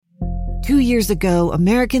2 years ago,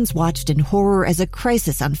 Americans watched in horror as a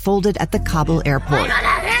crisis unfolded at the Kabul airport.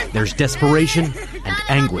 There's desperation and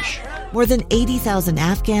anguish. More than 80,000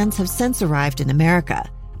 Afghans have since arrived in America,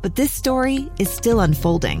 but this story is still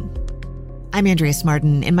unfolding. I'm Andrea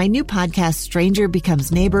Martin. In my new podcast, Stranger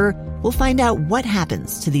Becomes Neighbor, we'll find out what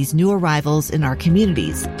happens to these new arrivals in our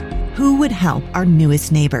communities. Who would help our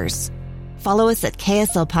newest neighbors? Follow us at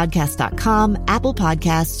kslpodcast.com, Apple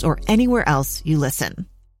Podcasts, or anywhere else you listen.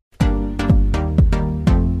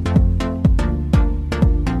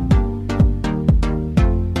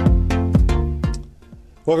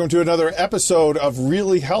 Welcome to another episode of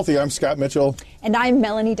Really Healthy. I'm Scott Mitchell. And I'm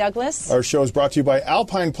Melanie Douglas. Our show is brought to you by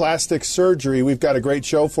Alpine Plastic Surgery. We've got a great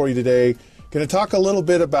show for you today. Going to talk a little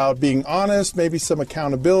bit about being honest, maybe some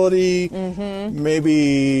accountability.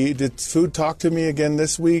 Maybe did food talk to me again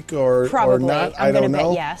this week or not? I don't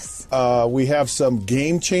know. Bet yes. We have some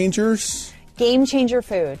game changers. Game changer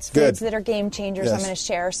foods. Good. Foods that are game changers. Yes. I'm going to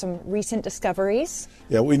share some recent discoveries.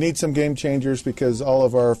 Yeah, we need some game changers because all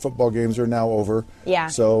of our football games are now over. Yeah.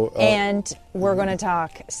 So and we're going to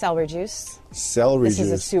talk celery juice. Celery juice. This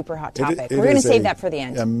is a super hot topic. It We're going to is save that for the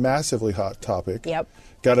end. A massively hot topic. Yep.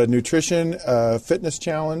 Got a nutrition fitness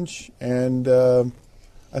challenge, and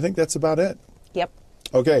I think that's about it. Yep.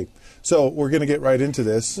 Okay, so we're going to get right into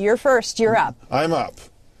this. You're first. You're up. I'm up.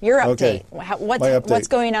 Your update. Okay. My update. What's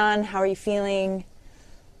going on? How are you feeling?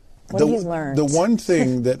 What have you learned? The one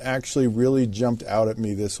thing that actually really jumped out at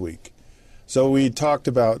me this week. So we talked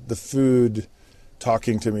about the food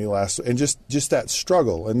talking to me last, and just that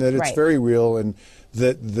struggle, and that it's Right. very real, and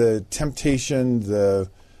that the temptation, the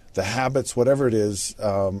habits, whatever it is,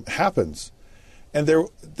 happens. And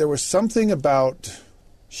there was something about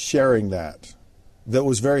sharing that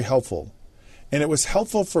was very helpful. And it was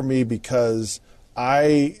helpful for me because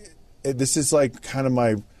this is like kind of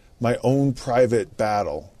my own private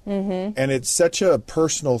battle. Mm-hmm. And it's such a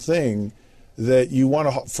personal thing that you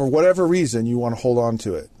want to, for whatever reason, you want to hold on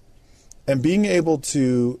to it. And being able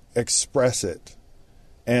to express it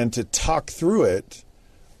and to talk through it,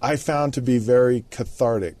 I found to be very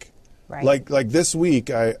cathartic. Right. Like this week,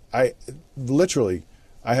 I literally,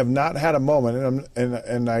 I have not had a moment,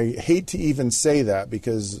 and I hate to even say that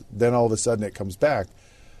because then all of a sudden it comes back.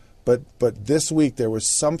 But this week there was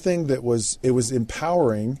something that was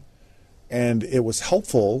empowering, and it was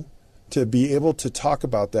helpful to be able to talk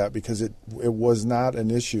about that because it was not an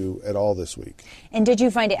issue at all this week. And did you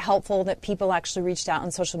find it helpful that people actually reached out on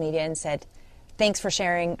social media and said, thanks for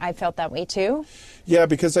sharing, I felt that way too? Yeah,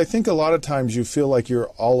 because I think a lot of times you feel like you're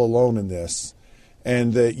all alone in this,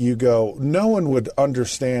 and that you go, no one would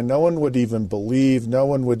understand, no one would even believe, no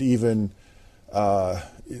one would even,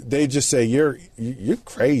 they just say, you're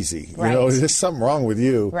crazy. Right. You know, there's something wrong with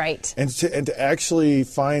you. Right. And to actually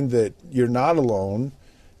find that you're not alone,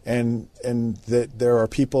 and that there are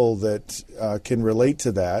people that can relate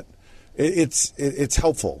to that, it's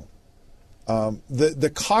helpful.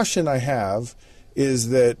 The caution I have is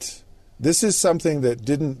that this is something that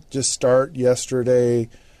didn't just start yesterday,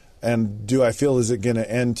 and do I feel is it going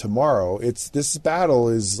to end tomorrow? This battle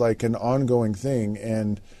is like an ongoing thing,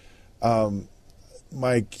 and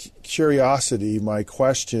my curiosity, my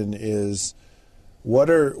question is, what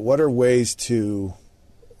are ways to?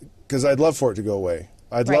 Because I'd love for it to go away.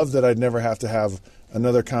 I'd Right. love that I'd never have to have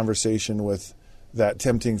another conversation with that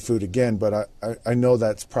tempting food again, but I know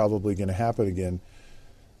that's probably going to happen again.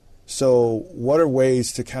 So what are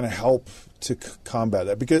ways to kind of help to combat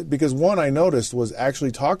that? Because one I noticed was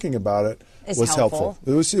actually talking about it was helpful.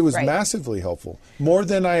 It was Right. massively helpful, more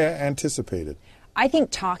than I anticipated. I think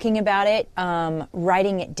talking about it,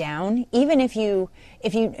 writing it down, even if you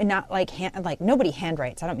not like nobody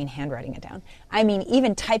handwrites. I don't mean handwriting it down. I mean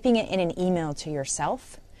even typing it in an email to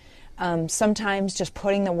yourself. Sometimes just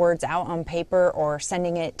putting the words out on paper or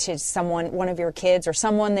sending it to someone, one of your kids or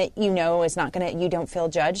someone that you know is not you don't feel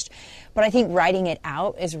judged. But I think writing it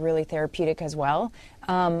out is really therapeutic as well.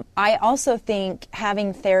 I also think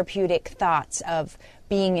having therapeutic thoughts of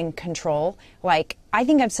being in control, like I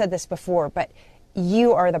think I've said this before, but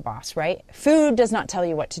you are the boss, right? Food does not tell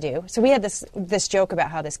you what to do. So we had this joke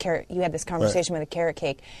about how you had this conversation with a carrot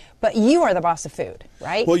cake, but you are the boss of food,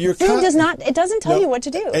 right? Well, your food doesn't tell you what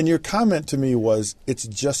to do. And your comment to me was, it's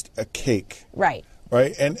just a cake. Right.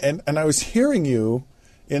 Right? And I was hearing you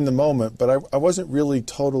in the moment, but I wasn't really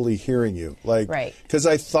totally hearing you. Like, right. Because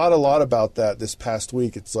I thought a lot about that this past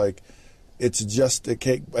week. It's like, it's just a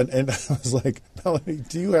cake. And I was like, Melanie,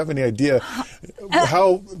 do you have any idea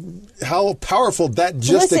how powerful that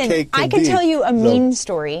just Listen, a cake can be? I could tell you a mean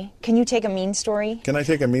story. Can you take a mean story? Can I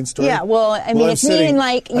take a mean story? Yeah, well, I mean, it's mean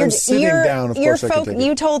like I'm sitting down, of course I can take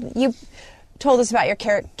it. told us about your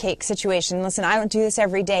carrot cake situation. Listen, I don't do this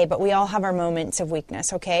every day, but we all have our moments of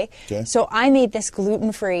weakness, okay? So I made this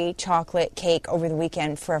gluten-free chocolate cake over the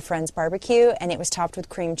weekend for a friend's barbecue, and it was topped with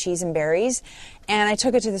cream cheese and berries. And I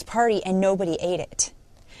took it to this party, and nobody ate it.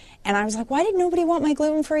 And I was like, why did nobody want my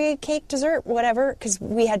gluten-free cake dessert, whatever? Because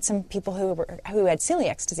we had some people who had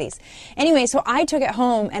celiac disease. Anyway, so I took it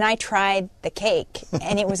home, and I tried the cake,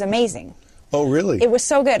 and it was amazing. Oh, really? It was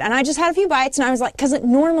so good. And I just had a few bites, and I was like, because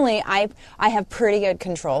normally I have pretty good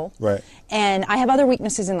control. Right. And I have other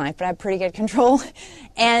weaknesses in life, but I have pretty good control.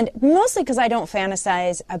 And mostly because I don't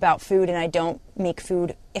fantasize about food, and I don't make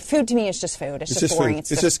food. If food to me is just food. It's just boring.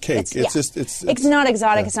 Food. It's just cake. It's not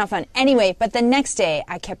exotic. Yeah. It's not fun. Anyway, but the next day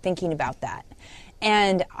I kept thinking about that.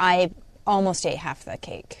 And I almost ate half the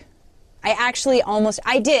cake.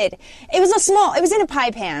 I did. It was in a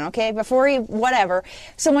pie pan, okay, whatever.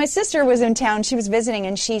 So my sister was in town, she was visiting,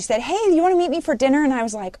 and she said, hey, you want to meet me for dinner? And I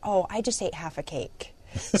was like, oh, I just ate half a cake.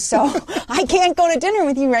 So I can't go to dinner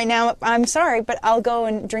with you right now. I'm sorry, but I'll go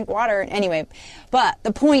and drink water. Anyway, but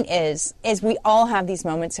the point is we all have these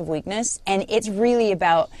moments of weakness, and it's really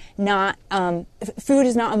about food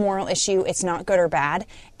is not a moral issue. It's not good or bad.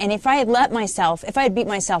 And if I had beat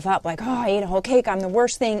myself up like, oh, I ate a whole cake, I'm the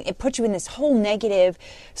worst thing, it puts you in this whole negative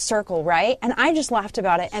circle, right? And I just laughed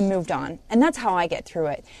about it and moved on. And that's how I get through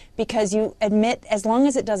it. Because you admit, as long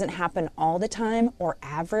as it doesn't happen all the time or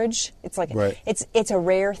average, it's like, right. it's a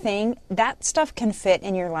rare thing, that stuff can fit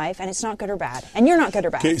in your life, and it's not good or bad. And you're not good or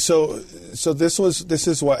bad. Okay, so this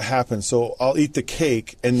is what happens. So I'll eat the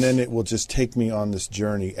cake, and then it will just take me on this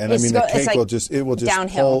journey. And the cake will just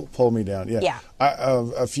pull me down. Yeah.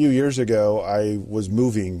 A few years ago, I was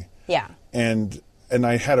moving. Yeah. And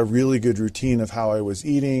I had a really good routine of how I was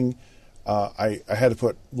eating. I had to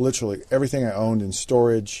put literally everything I owned in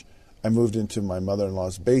storage. I moved into my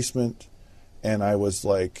mother-in-law's basement, and I was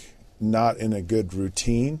like not in a good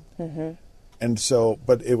routine. Mm-hmm. And so,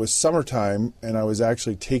 but it was summertime, and I was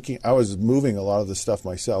actually I was moving a lot of the stuff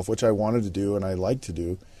myself, which I wanted to do and I liked to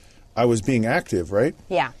do. I was being active, right?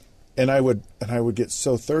 Yeah. And I would get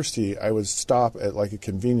so thirsty, I would stop at like a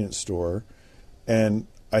convenience store, and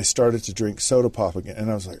I started to drink soda pop again. And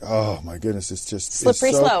I was like, oh my goodness, it's just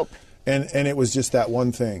slippery slope. And it was just that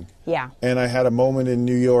one thing. Yeah. And I had a moment in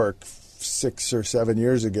New York 6 or 7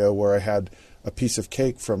 years ago where I had a piece of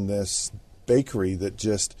cake from this bakery that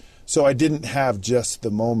just, so I didn't have just the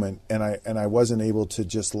moment, and I wasn't able to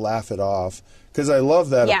just laugh it off, because I love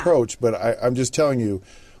that approach. But I'm just telling you,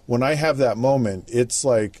 when I have that moment, it's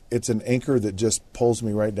like it's an anchor that just pulls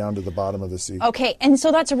me right down to the bottom of the sea. Okay, and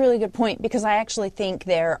so that's a really good point, because I actually think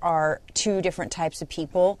there are two different types of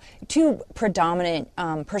people, two predominant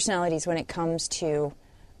personalities when it comes to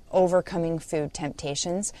overcoming food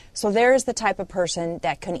temptations. So there's the type of person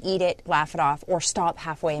that can eat it, laugh it off, or stop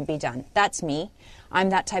halfway and be done. That's me. I'm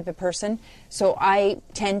that type of person. So I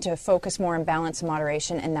tend to focus more on balance and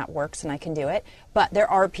moderation, and that works, and I can do it. But there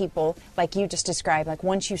are people, like you just described, like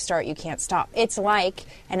once you start, you can't stop. It's like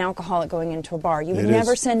an alcoholic going into a bar. You would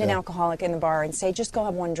never send an alcoholic in the bar and say, just go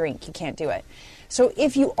have one drink. You can't do it. So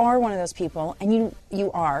if you are one of those people, and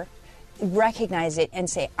you are, recognize it and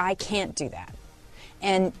say, I can't do that.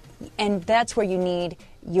 And that's where you need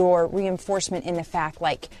your reinforcement in the fact,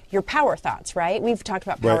 like your power thoughts, right? We've talked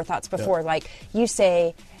about power thoughts before. Yeah. Like you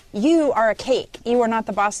say, you are a cake, you are not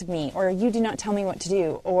the boss of me, or you do not tell me what to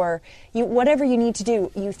do, or whatever you need to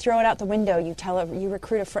do, you throw it out the window, you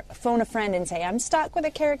recruit phone a friend and say, I'm stuck with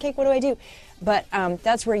a carrot cake, what do I do? But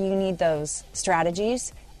that's where you need those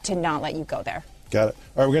strategies to not let you go there. Got it.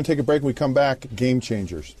 All right, we're going to take a break. When we come back, game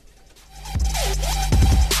changers.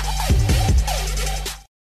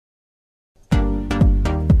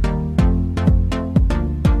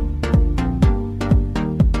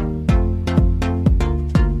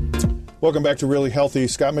 Welcome back to Really Healthy.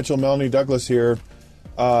 Scott Mitchell, Melanie Douglas here.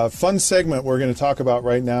 Fun segment we're going to talk about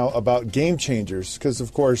right now about game changers, because,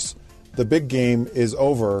 of course, the big game is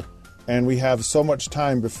over, and we have so much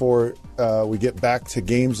time before we get back to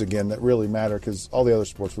games again that really matter, because all the other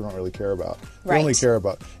sports we don't really care about. Right. We only care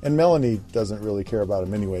about, and Melanie doesn't really care about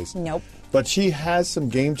them anyways. Nope. But she has some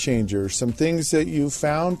game changers, some things that you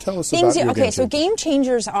found. Tell us about your game changers. So game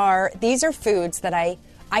changers these are foods that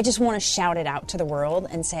I just want to shout it out to the world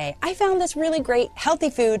and say, I found this really great, healthy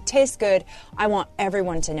food, tastes good. I want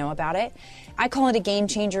everyone to know about it. I call it a game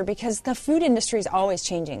changer because the food industry is always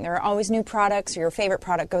changing. There are always new products, or your favorite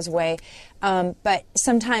product goes away. But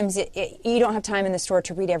sometimes you don't have time in the store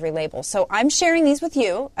to read every label. So I'm sharing these with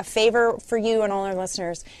you, a favor for you and all our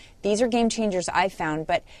listeners. These are game changers I've found.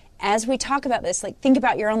 But as we talk about this, like, think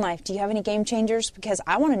about your own life. Do you have any game changers? Because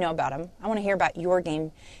I want to know about them. I want to hear about your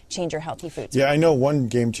game changer healthy foods. Yeah, I know one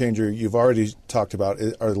game changer you've already talked about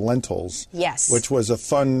are lentils. Yes. Which was a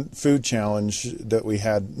fun food challenge that we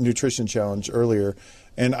had, nutrition challenge earlier.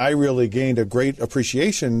 And I really gained a great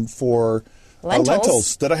appreciation for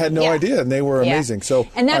lentils that I had no idea, and they were amazing. So,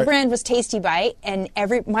 and that brand was Tasty Bite, and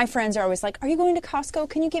my friends are always like, "Are you going to Costco?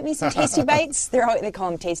 Can you get me some Tasty Bites?" They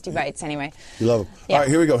call them Tasty Bites anyway. You love them. Yeah. All right,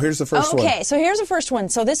 here we go. Here's the first one. Okay, so here's the first one.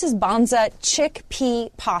 So this is Banza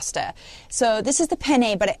chickpea pasta. So this is the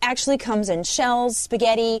penne, but it actually comes in shells,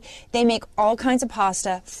 spaghetti. They make all kinds of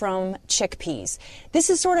pasta from chickpeas.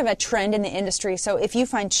 This is sort of a trend in the industry. So if you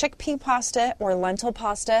find chickpea pasta or lentil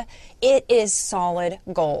pasta, it is solid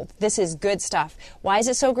gold. This is good stuff. Why is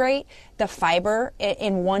it so great? The fiber,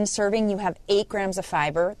 in one serving, you have 8 grams of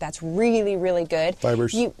fiber. That's really, really good.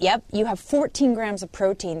 Fibers. You have 14 grams of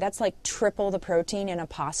protein. That's like triple the protein in a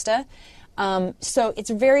pasta. So it's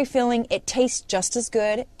very filling. It tastes just as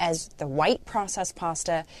good as the white processed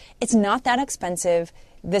pasta. It's not that expensive.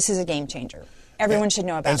 This is a game changer. Everyone should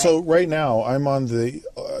know about it. And so right now, I'm on the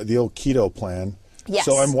old keto plan. Yes.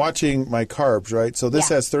 So I'm watching my carbs, right? So this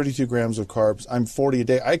has 32 grams of carbs. I'm 40 a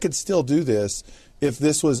day. I could still do this if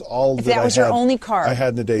this was all if that was your only carb I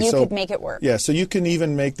had in a day. You could make it work. Yeah, so you can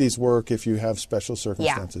even make these work if you have special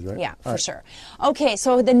circumstances, right? Yeah, for sure. Okay,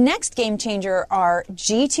 so the next game changer are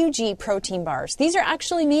G2G protein bars. These are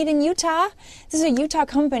actually made in Utah. This is a Utah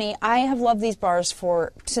company. I have loved these bars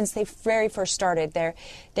since they very first started.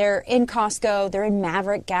 They're in Costco. They're in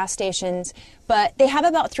Maverick gas stations. But they have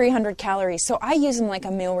about 300 calories, so I use them like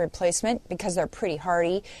a meal replacement because they're pretty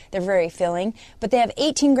hearty. They're very filling. But they have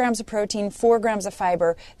 18 grams of protein, 4 grams of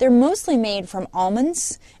fiber. They're mostly made from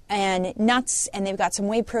almonds and nuts, and they've got some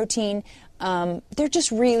whey protein. They're just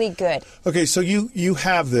really good. Okay, so you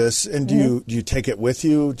have this, and do you take it with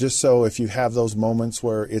you just so if you have those moments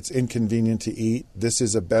where it's inconvenient to eat, this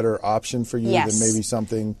is a better option for you than maybe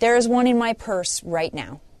something? There is one in my purse right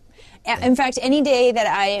now. In fact, any day that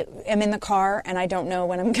I am in the car and I don't know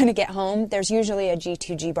when I'm going to get home, there's usually a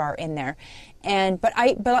G2G bar in there. But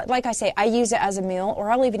like I say, I use it as a meal, or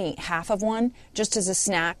I'll even eat half of one just as a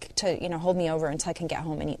snack to hold me over until I can get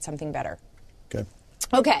home and eat something better.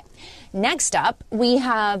 Okay. Next up, we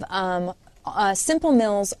have Simple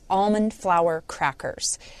Mills almond flour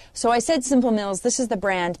crackers. So I said Simple Mills, this is the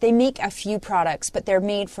brand. They make a few products, but they're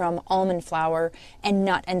made from almond flour and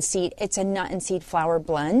nut and seed. It's a nut and seed flour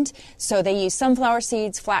blend. So they use sunflower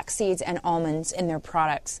seeds, flax seeds, and almonds in their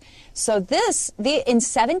products. So in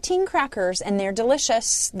 17 crackers, and they're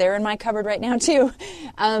delicious. They're in my cupboard right now too.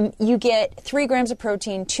 You get 3 grams of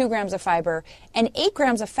protein, 2 grams of fiber, and 8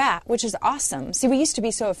 grams of fat, which is awesome. See, we used to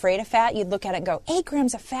be so afraid of fat. You'd look at it and go, 8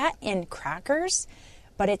 grams of fat in crackers?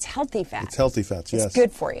 But it's healthy fat. It's healthy fats, yes. It's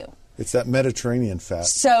good for you. It's that Mediterranean fat.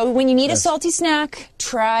 So when you need a salty snack,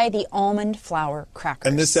 try the almond flour crackers.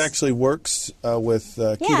 And this actually works with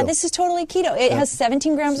keto. Yeah, this is totally keto. It has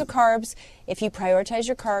 17 grams of carbs. If you prioritize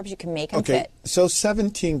your carbs, you can make them fit. Okay, so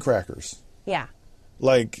 17 crackers. Yeah.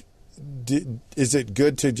 Like, is it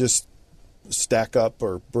good to just stack up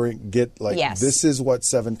or yes. This is what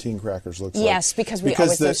 17 crackers looks like? Yes, because we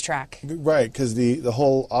always lose track. Right, because the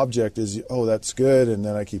whole object is, that's good, and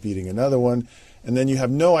then I keep eating another one. And then you have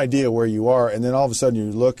no idea where you are, and then all of a sudden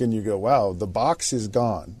you look and you go, wow, the box is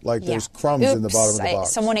gone. Like there's crumbs in the bottom of the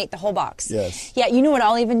box. Someone ate the whole box. Yes. Yeah, you know what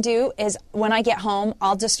I'll even do is when I get home,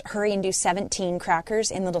 I'll just hurry and do 17 crackers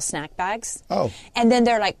in little snack bags. Oh. And then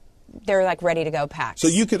they're ready to go packed. So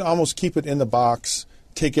you could almost keep it in the box,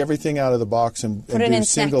 take everything out of the box and do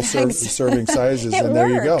single serving sizes, and there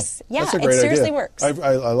you go. Yeah, that's a great it seriously idea. works. I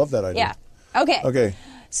love that idea. Yeah. Okay.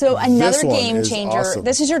 So another game changer. Awesome.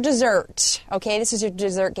 This is your dessert. Okay, this is your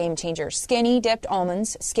dessert game changer. Skinny Dipped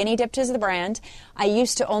almonds. Skinny Dipped is the brand. I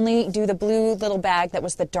used to only do the blue little bag that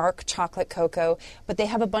was the dark chocolate cocoa, but they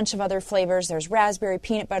have a bunch of other flavors. There's raspberry,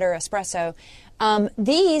 peanut butter, espresso.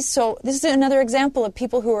 This is another example of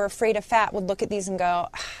people who are afraid of fat would look at these and go,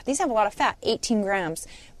 these have a lot of fat, 18 grams,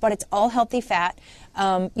 but it's all healthy fat.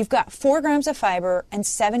 You've got 4 grams of fiber and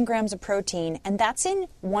 7 grams of protein, and that's in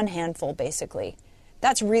one handful, basically.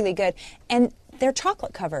 That's really good. And they're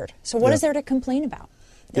chocolate covered. So what is there to complain about?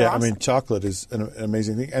 They're awesome. I mean, chocolate is an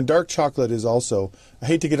amazing thing. And dark chocolate is also, I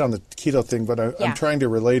hate to get on the keto thing, but I'm trying to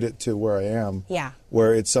relate it to where I am. Yeah.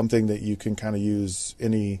 Where it's something that you can kind of use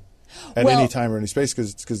any time or any space,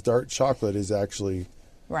 because dark chocolate is actually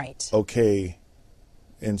okay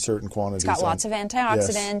in certain quantities. It's got lots of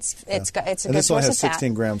antioxidants. Yes. It's a and good this one source has of fat.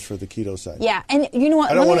 16 grams for the keto side. Yeah, and you know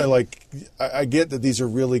what? I don't want to I get that these are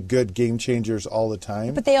really good game changers all the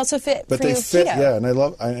time. But they also fit But for they fit, keto. yeah,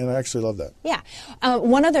 and I actually love that. Yeah.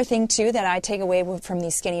 One other thing too that I take away from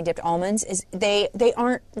these skinny dipped almonds is they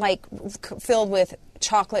aren't like filled with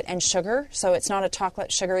chocolate and sugar, so it's not a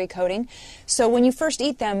chocolate sugary coating. So when you first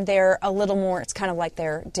eat them, they're a little more, it's kind of like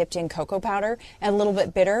they're dipped in cocoa powder and a little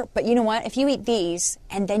bit bitter. But you know what? If you eat these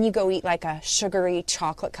and then you go eat like a sugary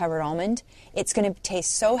chocolate covered almond, it's going to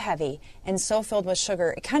taste so heavy and so filled with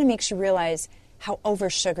sugar. It kind of makes you realize how over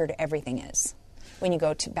sugared everything is when you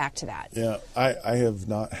go back to that. Yeah, I have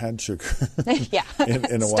not had sugar Yeah.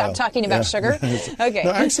 in a while. Stop talking about sugar. Okay.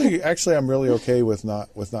 No, actually, I'm really okay with not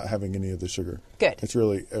having any of the sugar. Good. It's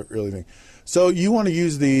really thing. So you want to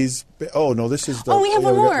use these? Oh no, this is the. Oh, we have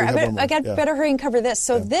one more. I Better hurry and cover this.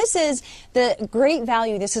 So this is the great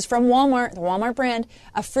value. This is from Walmart, the Walmart brand,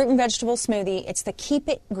 a fruit and vegetable smoothie. It's the Keep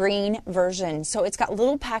It Green version. So it's got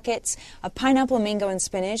little packets of pineapple, mango, and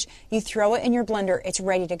spinach. You throw it in your blender. It's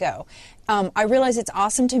ready to go. I realize it's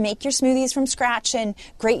awesome to make your smoothies from scratch and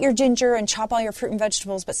grate your ginger and chop all your fruit and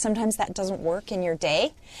vegetables, but sometimes that doesn't work in your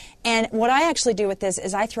day. And what I actually do with this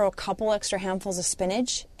is I throw a couple extra handfuls of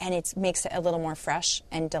spinach, and it makes it a little more fresh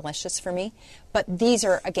and delicious for me. But these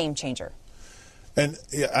are a game changer. And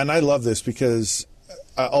I love this because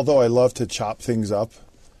although I love to chop things up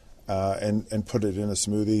and put it in a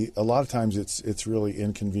smoothie, a lot of times it's really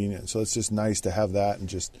inconvenient. So it's just nice to have that and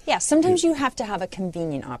just... Yeah, sometimes you have to have a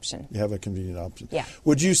convenient option. You have a convenient option. Yeah.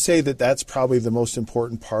 Would you say that that's probably the most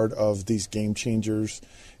important part of these game changers,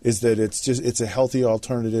 is that it's a healthy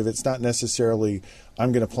alternative? It's not necessarily,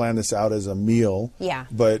 I'm going to plan this out as a meal, yeah,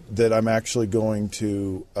 but that I'm actually going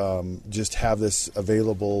to just have this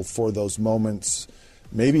available for those moments,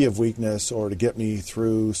 maybe of weakness, or to get me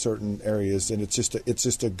through certain areas, and it's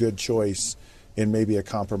just a good choice in maybe a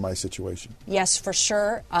compromise situation. Yes, for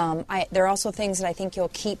sure. There are also things that I think you'll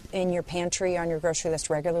keep in your pantry on your grocery list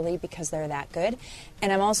regularly because they're that good.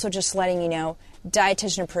 And I'm also just letting you know,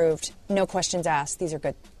 dietitian approved, no questions asked. These are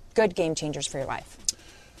good game changers for your life.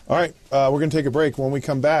 All right, we're going to take a break. When we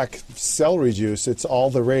come back, celery juice, it's all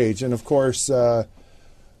the rage. And of course,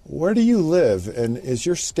 where do you live? And is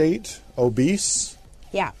your state obese?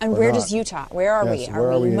 Yeah, and Or where not? does Utah? Where are Yes, we?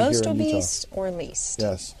 where Are we here most in Utah? obese or least?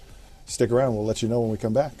 Yes. Stick around. We'll let you know when we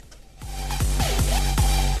come back.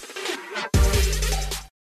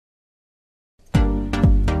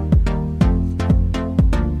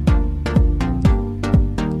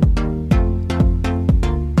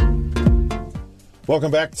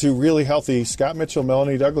 Welcome back to Really Healthy. Scott Mitchell,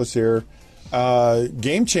 Melanie Douglas here.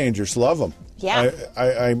 Game changers, love them. Yeah.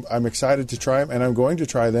 I'm excited to try them, and I'm going to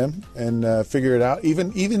try them and figure it out.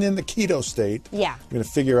 Even in the keto state, Yeah. I'm going to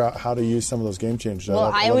figure out how to use some of those game changers.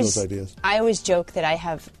 Well, I love those ideas. I always joke that I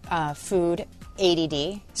have food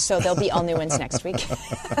ADD, so there'll be all new ones next week.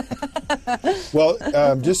 Well,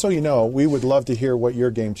 just so you know, we would love to hear what your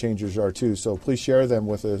game changers are too. So please share them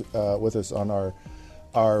with us on our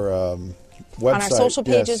website, On our social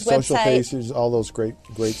pages, social website. pages, all those great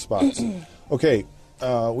spots. Okay,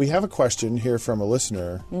 we have a question here from a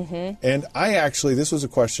listener, and this was a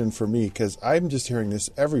question for me because I'm just hearing this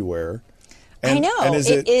everywhere. I know,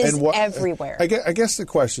 it is everywhere. I guess the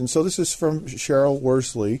question. So this is from Cheryl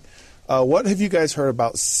Worsley. What have you guys heard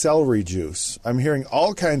about celery juice? I'm hearing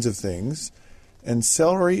all kinds of things, and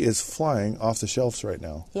celery is flying off the shelves right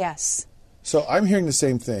now. Yes. So I'm hearing the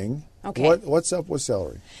same thing. Okay. What's up with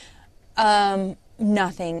celery?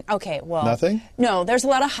 Nothing. Okay, well. Nothing? No, there's a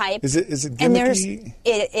lot of hype. Is it And gimmicky?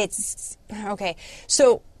 it's okay.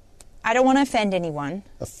 So I don't want to offend anyone.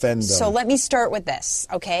 Offend them. So let me start with this,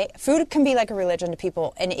 okay? Food can be like a religion to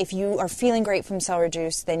people, and if you are feeling great from celery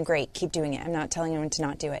juice, then great, keep doing it. I'm not telling anyone to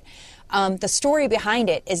not do it. The story behind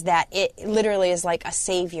it is that it literally is like a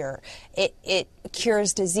savior. It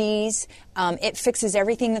cures disease. It fixes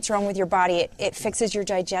everything that's wrong with your body. It fixes your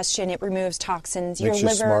digestion. It removes toxins. Makes your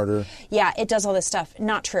you liver. smarter. Yeah, it does all this stuff.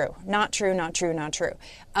 Not true. Not true. Not true. Not true.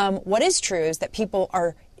 What is true is that people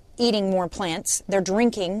are eating more plants, they're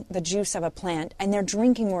drinking the juice of a plant, and they're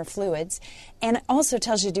drinking more fluids. And it also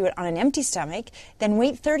tells you to do it on an empty stomach, then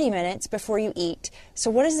wait 30 minutes before you eat.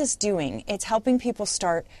 So what is this doing? It's helping people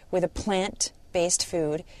start with a plant-based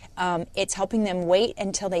food. It's helping them wait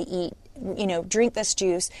until they eat, drink this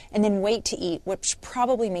juice, and then wait to eat, which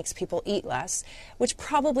probably makes people eat less, which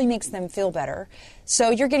probably makes them feel better.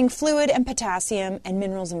 So you're getting fluid and potassium and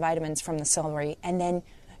minerals and vitamins from the celery, and then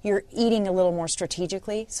you're eating a little more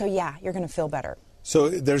strategically, so yeah, you're going to feel better. So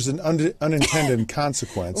there's an unintended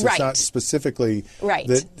consequence. Right. It's not specifically Right.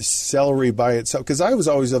 that celery by itself. Because I was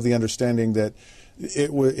always of the understanding that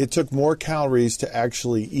it took more calories to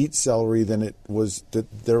actually eat celery than it was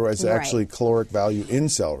that there was actually caloric value in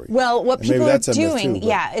celery. Well, what And people maybe are that's a myth doing, too,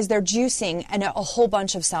 but- is they're juicing a whole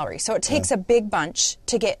bunch of celery. So it takes a big bunch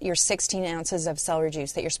to get your 16 ounces of celery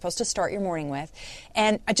juice that you're supposed to start your morning with.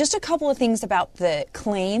 And just a couple of things about the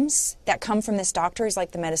claims that come from this doctor. He's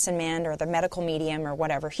like the medicine man or the medical medium or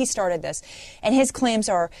whatever. He started this. And his claims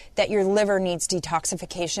are that your liver needs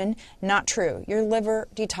detoxification. Not true. Your liver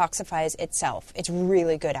detoxifies itself. It's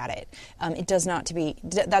really good at it. It does not to be,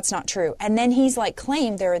 that's not true. And then he's like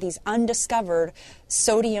claimed there are these undiscovered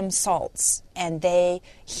sodium salts and they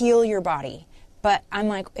heal your body. But I'm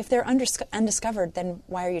like, if they're undiscovered, then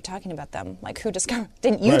why are you talking about them? Like, who discovered?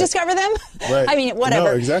 Didn't you discover them? Right. I mean, whatever.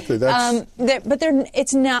 No, exactly. That's... But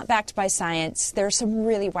it's not backed by science. There are some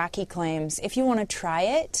really wacky claims. If you want to try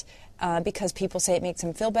it, because people say it makes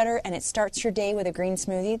them feel better and it starts your day with a green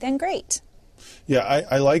smoothie, then great. Yeah,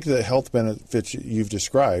 I like the health benefits you've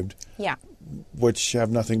described. Yeah. Which have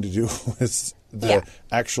nothing to do with the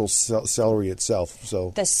actual celery itself.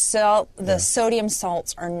 So the sodium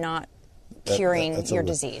salts are not curing your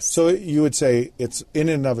disease. So you would say it's in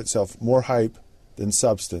and of itself more hype than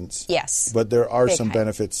substance. Yes. But there are Big some hype.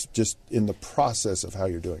 benefits just in the process of how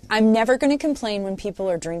you're doing it. I'm never going to complain when people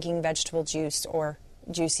are drinking vegetable juice or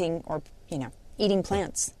juicing or, eating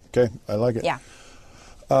plants. Okay, I like it. Yeah.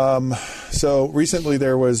 So recently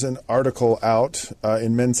there was an article out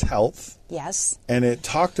in Men's Health. Yes. And it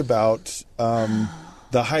talked about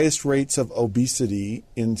the highest rates of obesity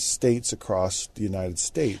in states across the United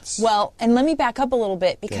States. Well, and let me back up a little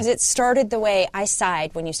bit because it started the way I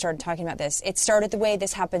sighed when you started talking about this. It started the way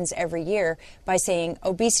this happens every year by saying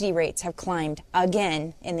obesity rates have climbed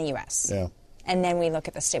again in the U.S. Yeah. And then we look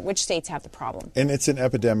at the state. Which states have the problem? And it's an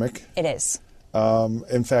epidemic. It is.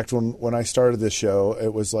 In fact, when I started this show,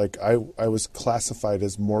 it was like I was classified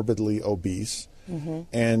as morbidly obese. Mm-hmm.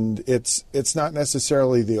 And it's not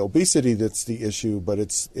necessarily the obesity that's the issue, but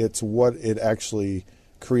it's what it actually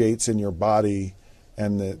creates in your body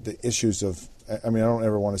and the issues of. I mean, I don't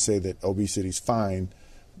ever want to say that obesity's fine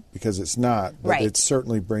because it's not, but right. It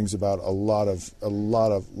certainly brings about a lot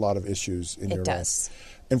of issues in your life. It does.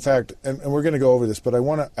 In fact, and we're going to go over this, but I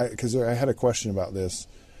want to because I had a question about this.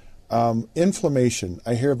 Inflammation.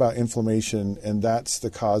 I hear about inflammation, and that's the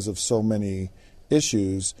cause of so many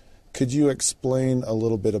issues. Could you explain a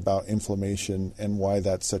little bit about inflammation and why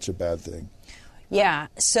that's such a bad thing? Yeah,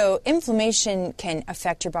 so inflammation can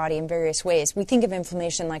affect your body in various ways. We think of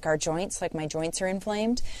inflammation like our joints, like my joints are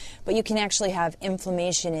inflamed, but you can actually have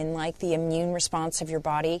inflammation in like the immune response of your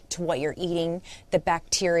body to what you're eating, the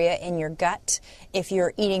bacteria in your gut. If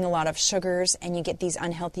you're eating a lot of sugars and you get these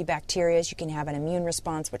unhealthy bacteria, you can have an immune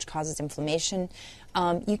response which causes inflammation.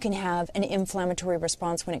 You can have an inflammatory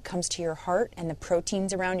response when it comes to your heart and the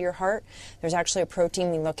proteins around your heart. There's actually a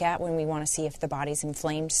protein we look at when we want to see if the body's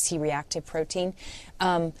inflamed, C-reactive protein.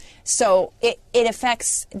 So it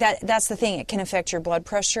affects, that's the thing, it can affect your blood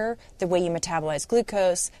pressure, the way you metabolize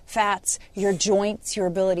glucose, fats, your joints, your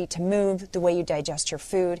ability to move, the way you digest your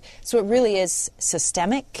food. So it really is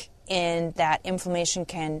systemic in that inflammation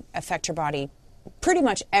can affect your body, pretty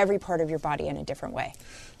much every part of your body in a different way.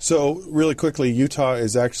 So, really quickly, Utah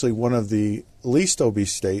is actually one of the least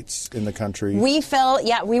obese states in the country. We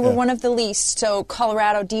were one of the least. So,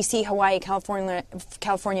 Colorado, D.C., Hawaii, California,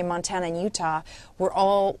 Montana, and Utah were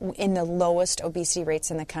all in the lowest obesity rates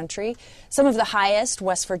in the country. Some of the highest,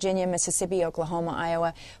 West Virginia, Mississippi, Oklahoma,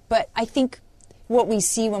 Iowa. But I think what we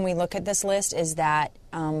see when we look at this list is that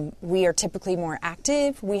we are typically more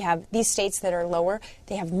active. We have these states that are lower,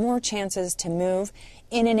 they have more chances to move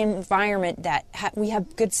in an environment that we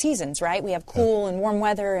have good seasons, right? We have cool and warm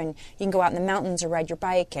weather, and you can go out in the mountains or ride your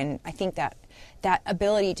bike. And I think that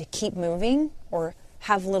ability to keep moving or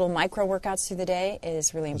have little micro workouts through the day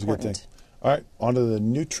is really important. That's a good thing. All right, on to the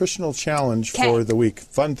nutritional challenge for the week.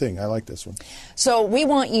 Fun thing. I like this one. So we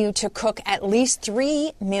want you to cook at least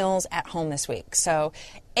 3 meals at home this week. So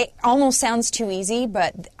it almost sounds too easy,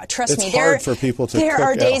 but trust me, hard for people to there cook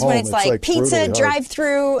are days at when home. it's like pizza,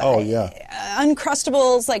 drive-through,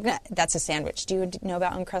 Uncrustables, like that's a sandwich. Do you know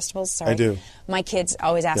about Uncrustables? Sorry. I do. My kids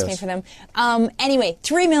always ask me for them. Anyway,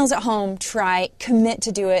 3 meals at home. Commit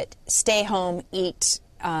to do it. Stay home. Eat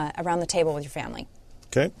around the table with your family.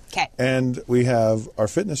 Okay. And we have our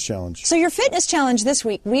fitness challenge. So your fitness challenge this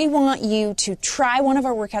week, we want you to try one of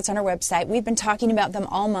our workouts on our website. We've been talking about them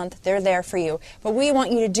all month. They're there for you. But we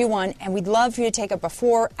want you to do one, and we'd love for you to take a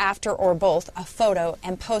before, after, or both, a photo,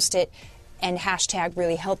 and post it and hashtag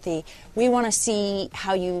really healthy. We want to see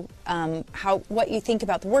how you, what you think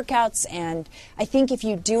about the workouts. And I think if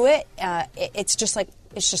you do it, it's just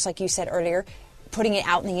like you said earlier, putting it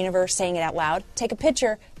out in the universe, saying it out loud. Take a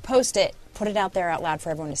picture, post it, put it out there out loud for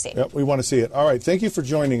everyone to see. Yep, we want to see it. All right, thank you for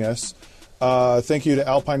joining us. Thank you to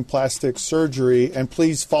Alpine Plastic Surgery, and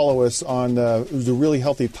please follow us on the Really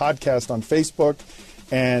Healthy Podcast on Facebook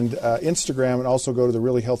and Instagram, and also go to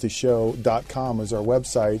thereallyhealthyshow.com as our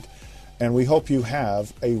website. And we hope you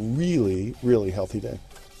have a really, really healthy day.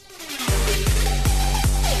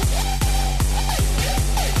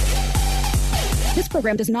 This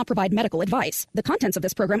program does not provide medical advice. The contents of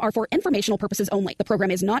this program are for informational purposes only. The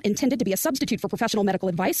program is not intended to be a substitute for professional medical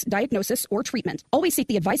advice, diagnosis, or treatment. Always seek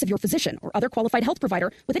the advice of your physician or other qualified health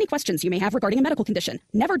provider with any questions you may have regarding a medical condition.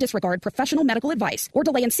 Never disregard professional medical advice or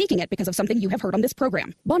delay in seeking it because of something you have heard on this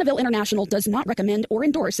program. Bonneville International does not recommend or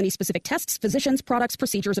endorse any specific tests, physicians, products,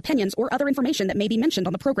 procedures, opinions, or other information that may be mentioned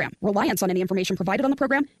on the program. Reliance on any information provided on the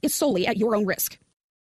program is solely at your own risk.